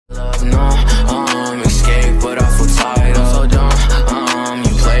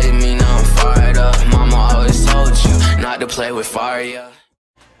play with fire, yeah.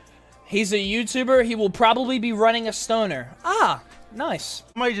 He's a YouTuber. He will probably be running a stoner. Ah, nice.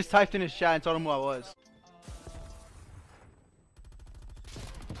 Somebody just typed in his chat and told him who I was.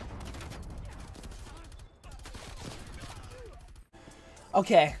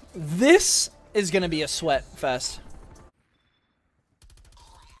 Okay, this is gonna be a sweat fest.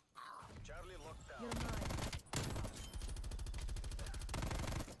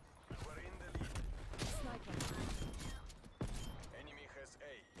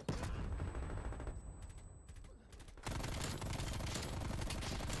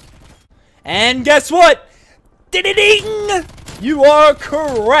 And guess what? Ding! You are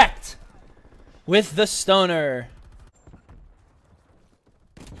correct with the stoner.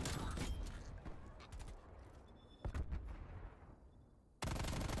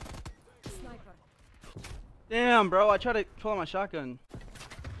 Damn, bro, I tried to pull out my shotgun.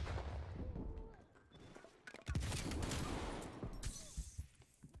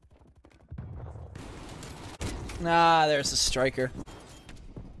 Ah, there's a striker.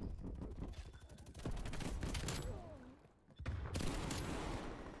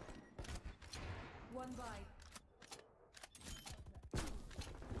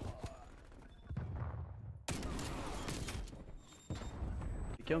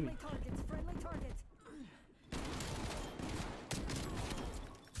 You kill me.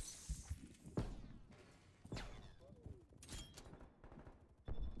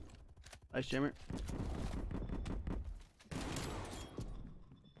 Nice jammer.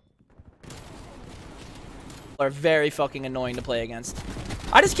 Are very fucking annoying to play against.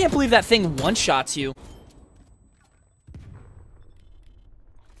 I just can't believe that thing one-shots you.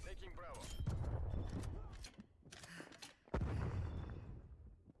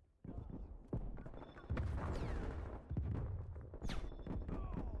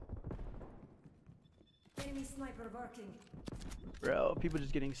 Enemy sniper working. Bro, people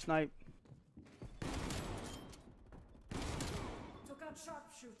just getting sniped. Took out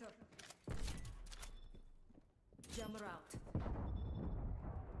sharpshooter. Jammer out.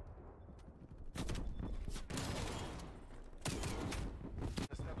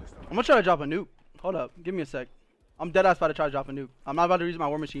 I'm gonna try to drop a nuke. Hold up, give me a sec. I'm dead ass about to try to drop a nuke. I'm not about to use my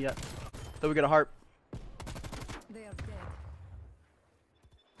war machine yet. So we get a harp. They are dead.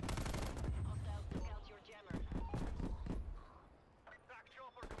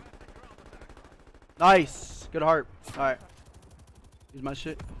 Nice, good harp. All right, use my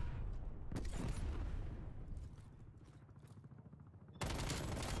shit.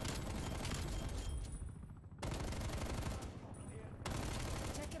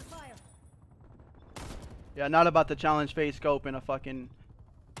 Check your fire. Yeah, not about to challenge Faze scope in a fucking.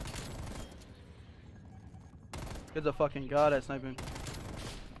 Kid's a fucking god at sniping.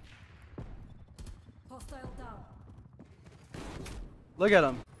 Hostile down. Look at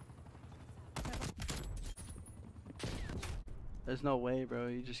him. There's no way, bro.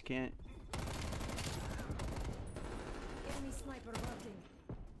 You just can't. Enemy sniper working.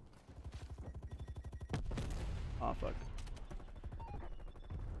 Oh fuck.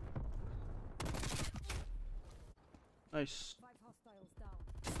 Nice. 5 hostiles down.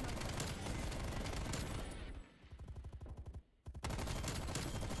 Sniper.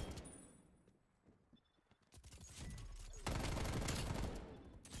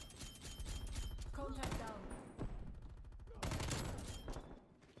 Contact down.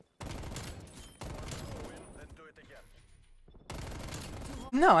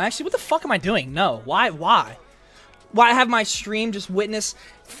 No, actually, what the fuck am I doing? No, why? Why I have my stream just witness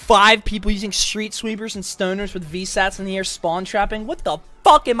 5 people using street sweepers and stoners with VSATs in the air spawn trapping? What the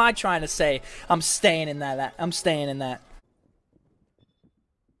fuck am I trying to say? I'm staying in that. I'm staying in that.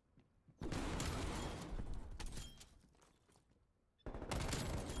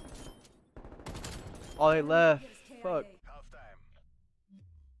 Oh, they left. Fuck.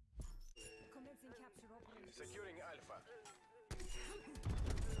 Commencing capture operation. Securing Alpha.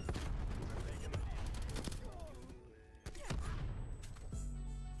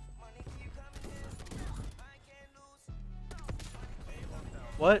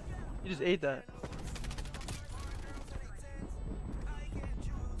 What? You just ate that.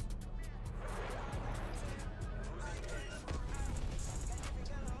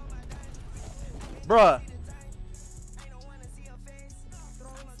 Bruh.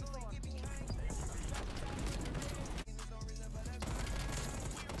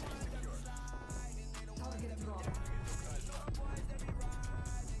 Target drop.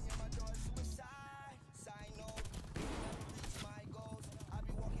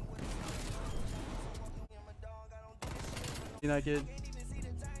 You that kid?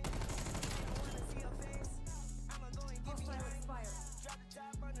 Hostile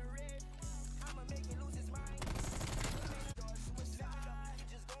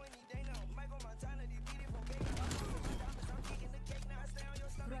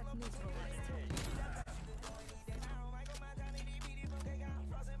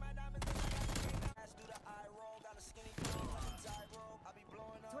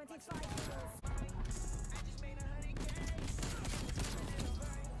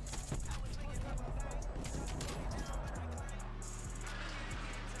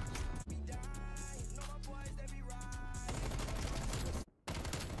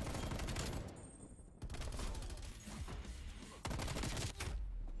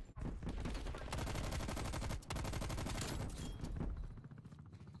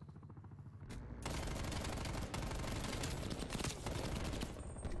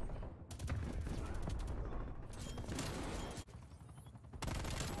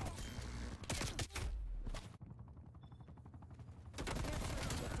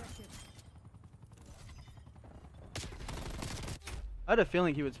I had a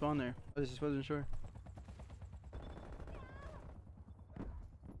feeling he would spawn there. I just wasn't sure.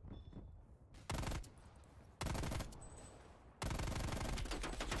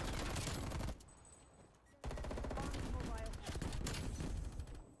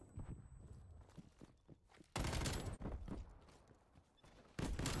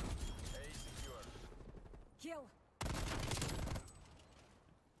 Kill.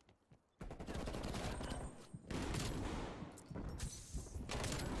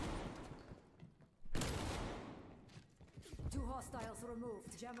 Two hostiles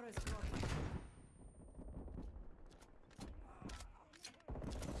removed. Jammer is broken.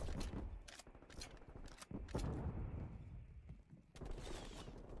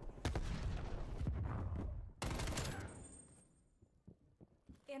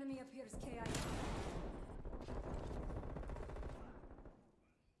 Enemy appears KI.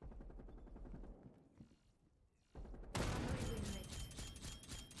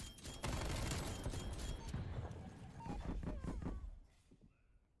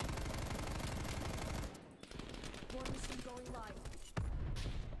 War machine going live.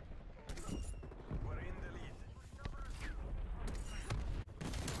 We're in the lead.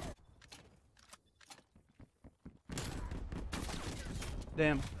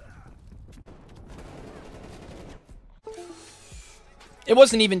 Damn. It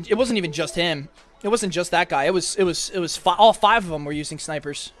wasn't even just him. It wasn't just that guy. It was all five of them were using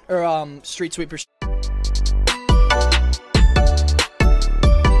snipers or street sweepers.